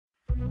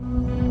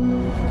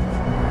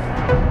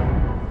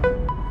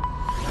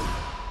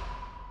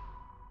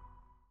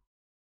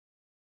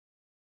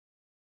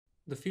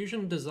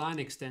Fusion Design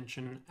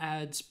Extension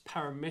adds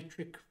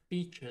parametric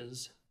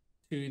features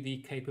to the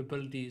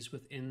capabilities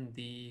within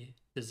the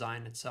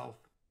design itself,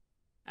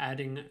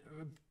 adding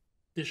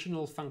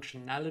additional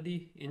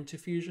functionality into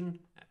Fusion,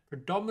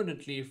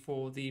 predominantly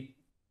for the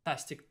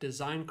plastic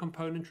design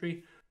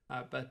componentry,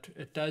 but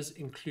it does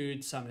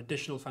include some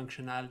additional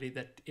functionality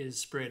that is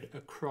spread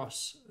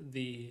across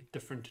the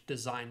different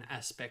design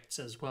aspects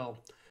as well.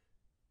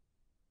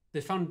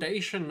 The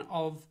foundation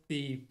of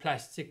the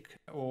plastic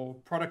or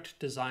product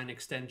design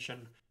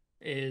extension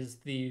is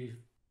the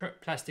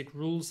plastic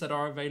rules that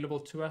are available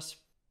to us,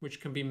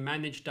 which can be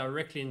managed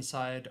directly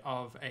inside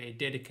of a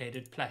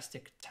dedicated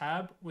plastic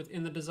tab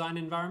within the design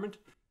environment,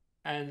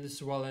 and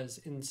as well as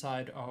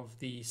inside of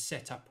the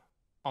setup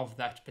of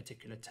that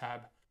particular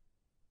tab.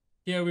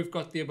 Here we've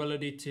got the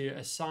ability to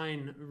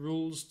assign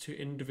rules to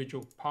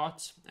individual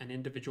parts and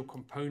individual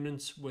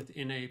components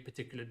within a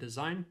particular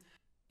design.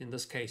 In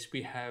this case,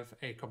 we have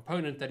a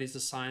component that is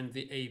assigned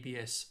the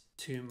ABS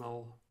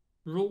 2mm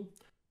rule.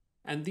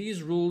 And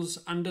these rules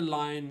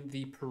underline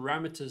the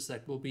parameters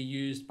that will be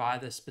used by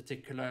this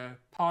particular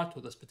part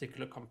or this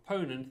particular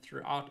component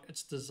throughout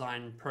its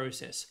design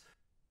process,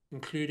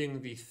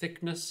 including the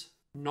thickness,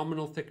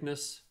 nominal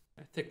thickness,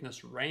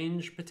 thickness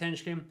range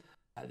potentially,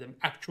 the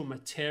actual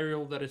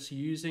material that it's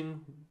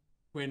using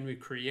when we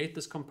create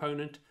this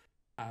component,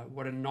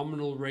 what a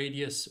nominal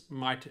radius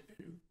might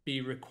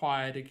be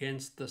required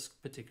against this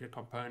particular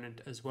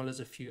component, as well as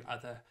a few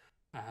other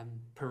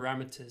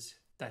parameters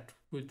that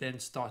would then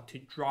start to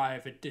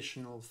drive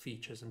additional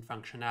features and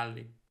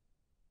functionality.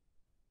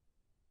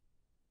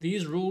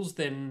 These rules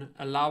then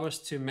allow us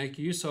to make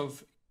use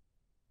of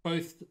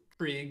both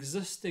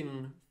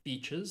pre-existing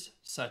features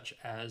such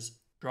as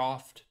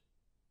draft,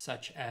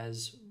 such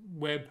as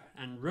web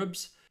and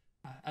ribs,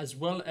 as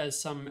well as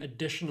some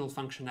additional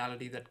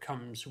functionality that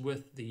comes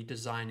with the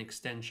design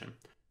extension.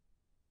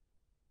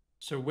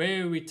 So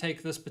where we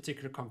take this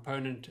particular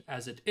component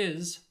as it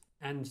is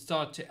and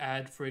start to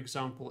add, for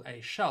example,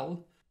 a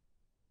shell,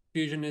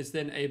 Fusion is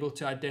then able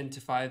to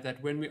identify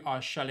that when we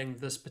are shelling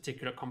this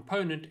particular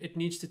component, it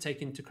needs to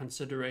take into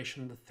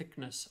consideration the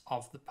thickness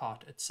of the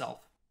part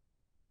itself,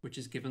 which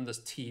is given this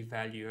T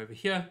value over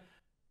here,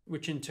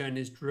 which in turn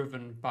is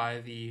driven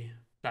by the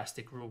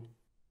plastic rule.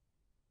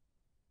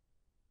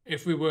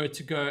 If we were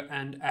to go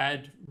and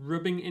add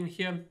ribbing in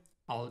here,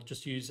 I'll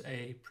just use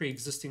a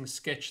pre-existing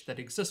sketch that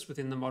exists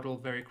within the model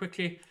very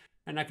quickly.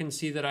 And I can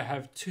see that I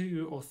have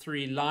 2 or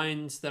 3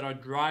 lines that are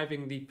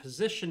driving the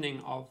positioning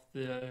of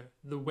the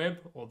web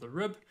or the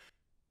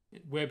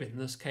web in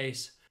this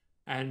case.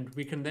 And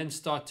we can then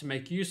start to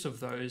make use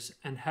of those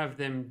and have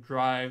them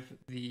drive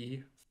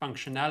the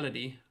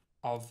functionality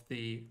of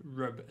the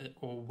rib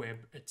or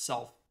web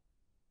itself.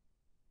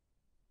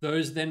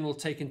 Those then will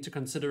take into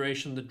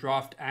consideration the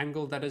draft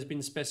angle that has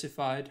been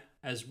specified,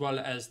 as well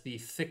as the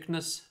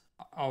thickness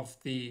of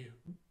the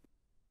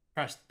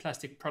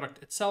plastic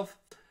product itself.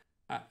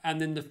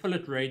 And then the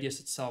fillet radius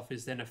itself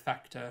is then a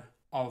factor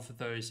of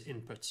those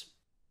inputs.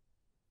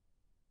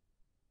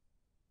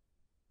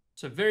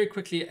 So very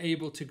quickly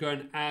able to go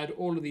and add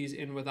all of these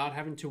in without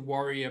having to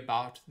worry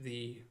about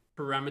the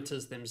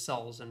parameters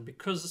themselves. And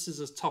because this is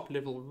a top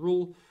level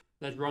rule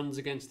that runs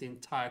against the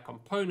entire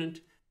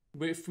component,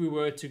 if we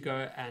were to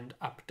go and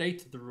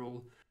update the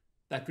rule,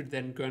 that would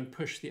then go and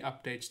push the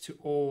updates to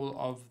all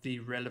of the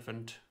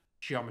relevant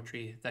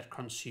geometry that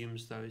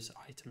consumes those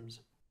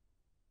items.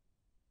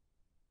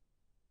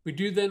 We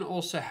do then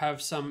also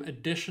have some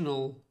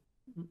additional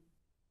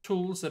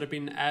tools that have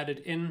been added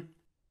in,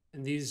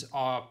 and these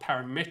are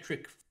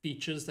parametric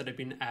features that have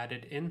been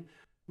added in,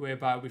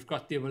 whereby we've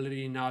got the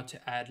ability now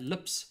to add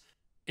lips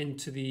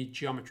into the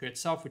geometry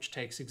itself, which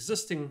takes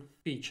existing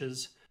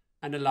features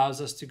and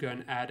allows us to go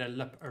and add a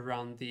lip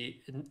around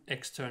the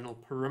external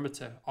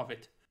perimeter of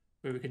it,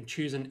 where we can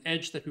choose an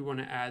edge that we want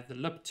to add the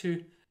lip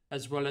to,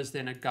 as well as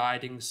then a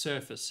guiding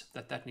surface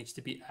that needs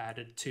to be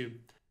added to.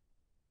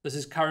 This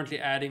is currently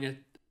adding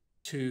it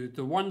to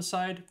the one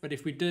side, but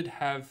if we did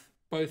have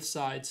both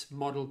sides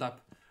modeled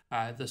up,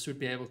 this would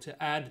be able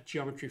to add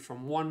geometry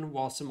from one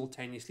while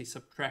simultaneously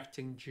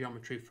subtracting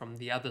geometry from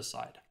the other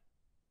side.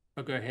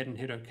 I'll go ahead and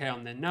hit OK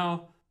on there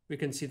now. We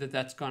can see that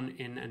that's gone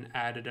in and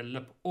added a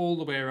lip all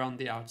the way around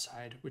the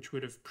outside, which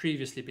would have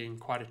previously been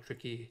quite a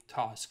tricky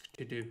task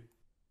to do.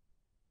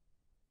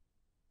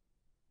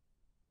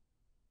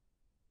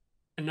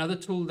 Another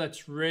tool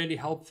that's really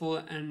helpful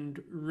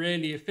and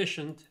really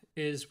efficient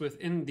is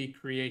within the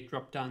Create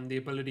dropdown, the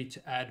ability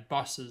to add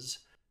bosses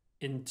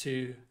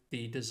into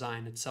the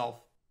design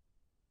itself.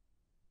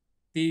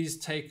 These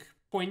take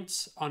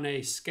points on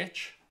a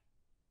sketch,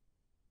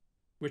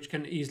 which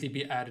can easily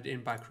be added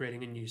in by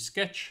creating a new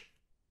sketch,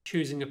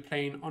 choosing a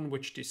plane on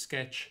which to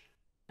sketch,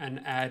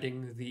 and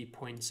adding the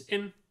points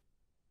in.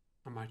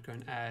 I might go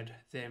and add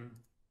them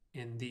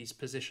in these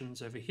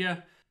positions over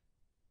here.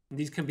 And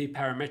these can be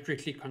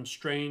parametrically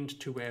constrained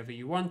to wherever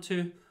you want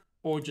to,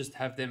 or just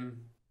have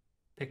them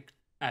picked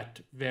at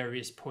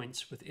various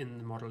points within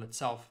the model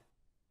itself.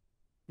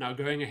 Now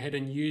going ahead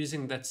and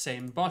using that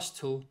same boss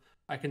tool,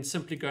 I can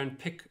simply go and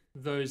pick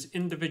those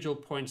individual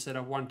points that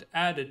I want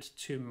added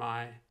to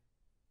my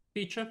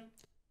feature,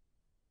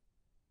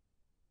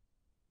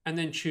 and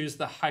then choose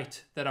the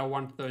height that I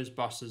want those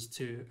bosses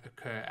to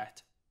occur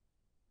at.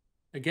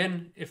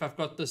 Again, if I've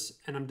got this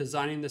and I'm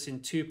designing this in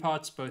two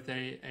parts, both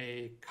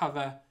a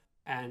cover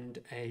and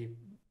a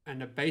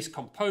base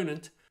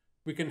component,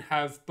 we can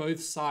have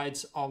both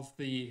sides of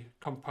the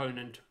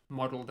component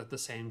modeled at the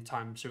same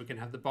time. So we can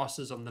have the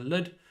bosses on the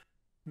lid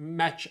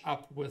match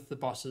up with the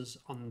bosses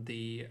on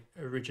the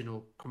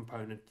original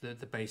component,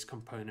 the base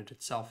component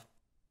itself.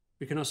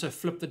 We can also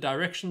flip the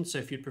direction. So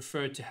if you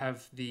prefer to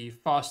have the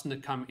fastener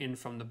come in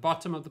from the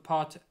bottom of the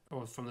part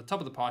or from the top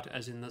of the part,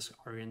 as in this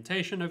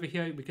orientation over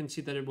here, we can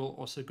see that it will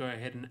also go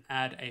ahead and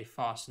add a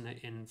fastener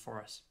in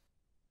for us.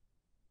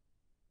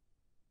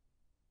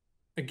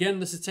 Again,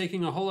 this is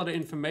taking a whole lot of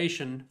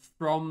information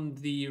from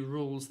the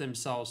rules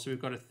themselves. So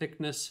we've got a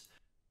thickness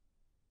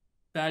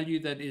value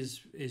that is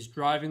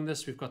driving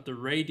this. We've got the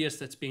radius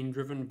that's being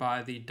driven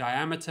by the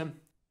diameter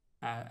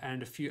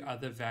and a few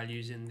other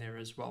values in there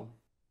as well.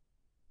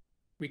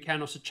 We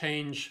can also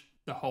change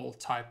the hole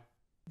type,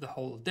 the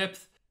hole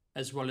depth,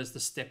 as well as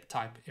the step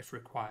type if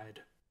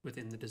required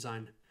within the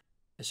design.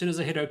 As soon as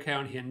I hit OK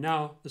on here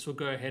now, this will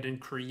go ahead and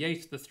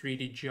create the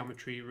 3D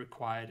geometry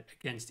required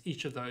against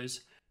each of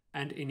those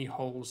and any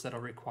holes that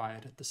are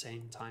required at the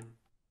same time.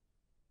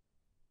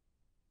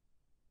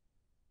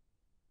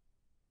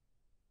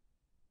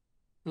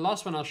 The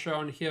last one I'll show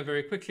on here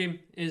very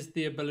quickly is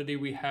the ability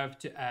we have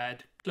to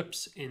add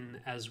clips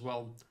in as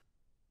well.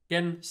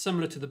 Again,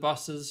 similar to the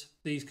bosses,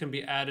 these can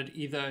be added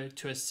either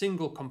to a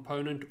single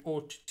component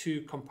or to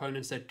two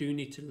components that do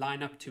need to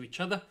line up to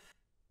each other,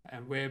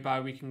 and whereby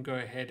we can go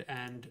ahead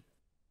and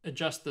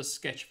adjust this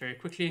sketch very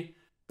quickly,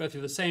 go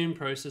through the same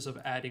process of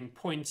adding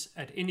points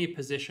at any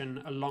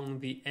position along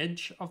the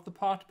edge of the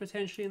part,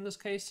 potentially in this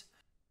case.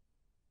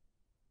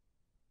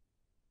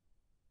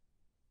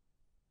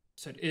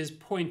 So it is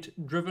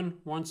point driven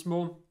once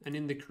more, and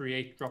in the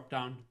create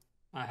dropdown,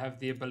 I have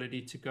the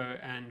ability to go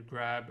and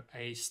grab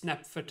a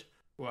snap fit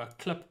or a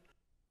clip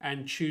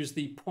and choose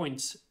the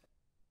points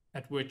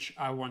at which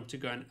I want to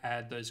go and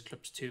add those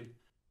clips to.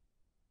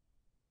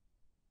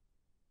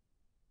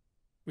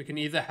 We can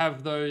either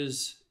have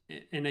those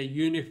in a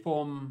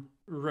uniform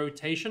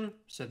rotation,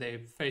 so they're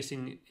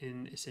facing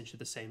in essentially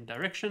the same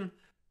direction,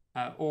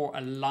 or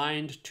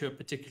aligned to a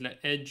particular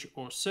edge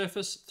or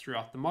surface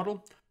throughout the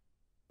model,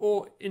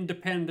 or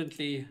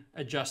independently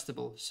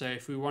adjustable. So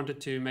if we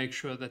wanted to make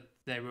sure that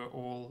they were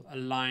all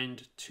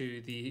aligned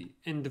to the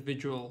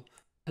individual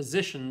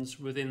positions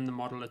within the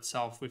model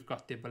itself, we've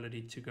got the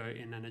ability to go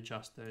in and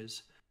adjust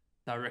those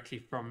directly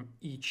from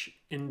each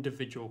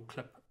individual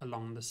clip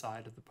along the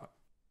side of the part.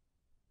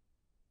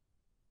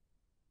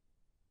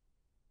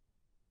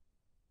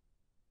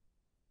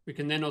 We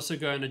can then also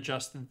go and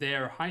adjust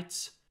their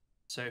heights.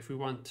 So if we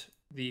want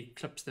the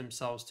clips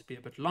themselves to be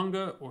a bit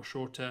longer or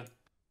shorter,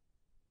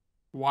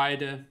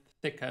 wider,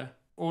 thicker,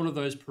 all of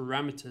those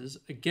parameters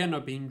again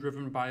are being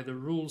driven by the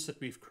rules that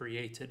we've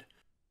created,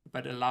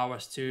 but allow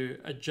us to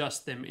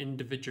adjust them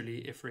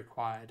individually if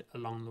required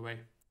along the way.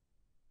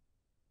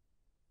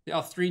 There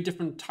are three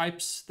different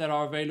types that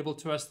are available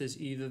to us. There's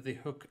either the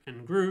hook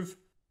and groove,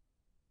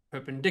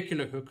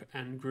 perpendicular hook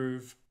and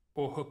groove,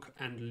 or hook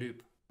and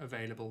loop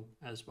available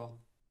as well.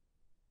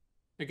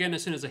 Again,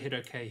 as soon as I hit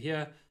OK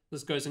here,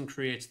 this goes and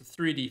creates the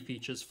 3D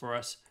features for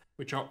us,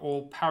 which are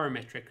all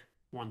parametric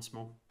once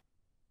more,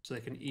 so they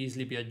can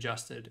easily be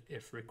adjusted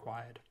if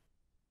required.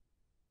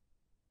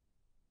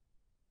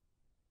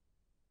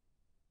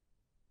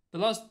 The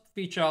last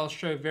feature I'll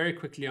show very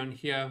quickly on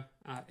here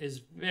is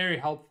very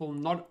helpful,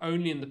 not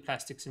only in the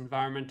plastics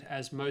environment,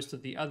 as most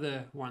of the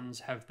other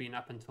ones have been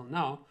up until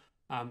now,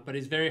 but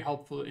is very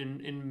helpful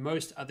in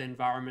most other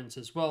environments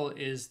as well,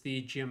 is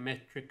the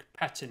geometric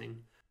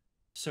patterning.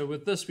 So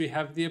with this, we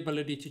have the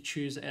ability to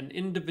choose an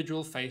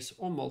individual face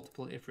or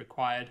multiple if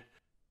required,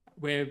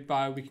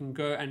 whereby we can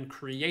go and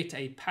create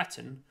a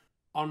pattern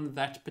on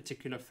that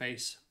particular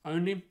face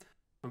only.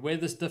 And where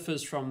this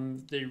differs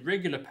from the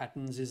regular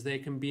patterns is they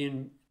can be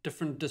in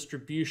different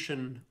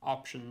distribution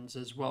options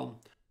as well.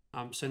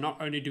 So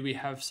not only do we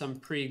have some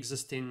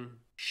pre-existing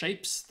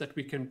shapes that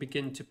we can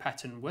begin to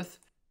pattern with,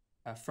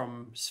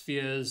 from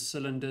spheres,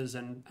 cylinders,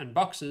 and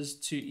boxes,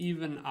 to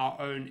even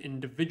our own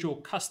individual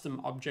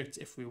custom objects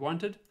if we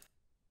wanted.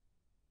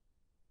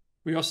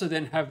 We also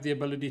then have the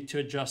ability to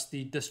adjust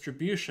the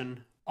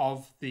distribution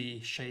of the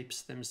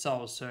shapes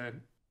themselves. So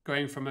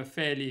going from a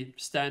fairly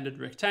standard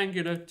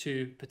rectangular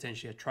to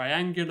potentially a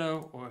triangular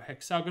or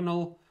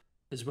hexagonal,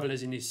 as well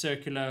as any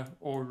circular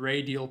or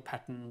radial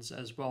patterns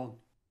as well.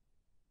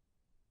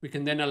 We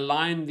can then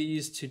align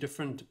these to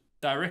different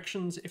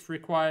directions if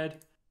required,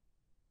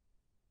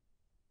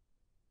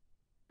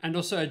 and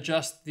also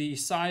adjust the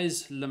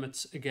size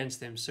limits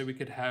against them. So we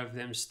could have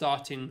them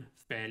starting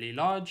fairly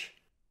large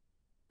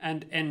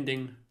and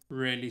ending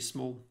really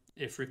small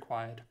if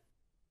required,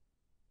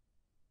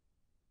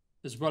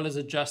 as well as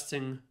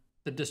adjusting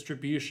the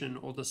distribution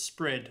or the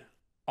spread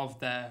of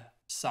their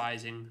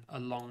sizing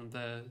along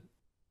the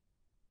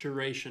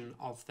duration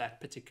of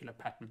that particular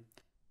pattern.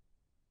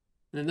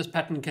 And then this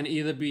pattern can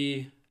either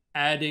be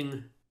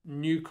adding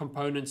new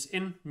components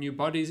in, new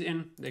bodies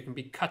in, they can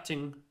be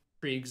cutting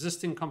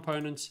pre-existing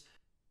components,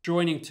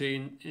 joining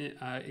to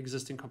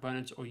existing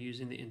components, or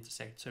using the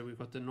intersect. So we've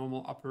got the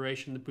normal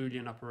operation, the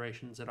Boolean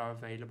operations that are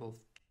available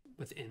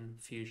within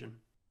Fusion.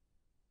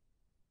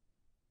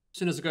 As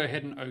soon as I go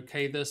ahead and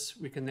OK this,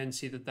 we can then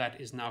see that that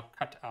is now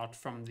cut out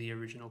from the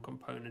original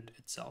component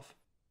itself.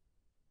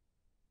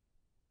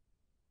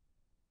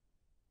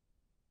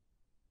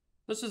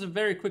 This is a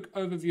very quick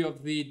overview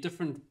of the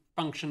different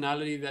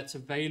functionality that's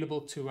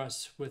available to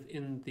us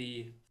within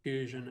the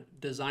Fusion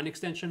Design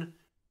Extension.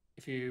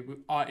 If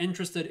you are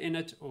interested in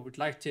it or would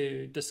like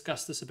to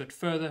discuss this a bit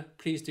further,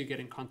 please do get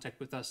in contact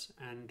with us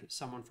and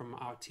someone from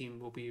our team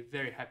will be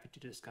very happy to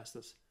discuss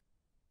this.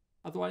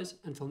 Otherwise,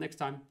 until next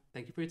time,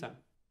 thank you for your time.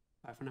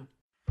 Bye for now.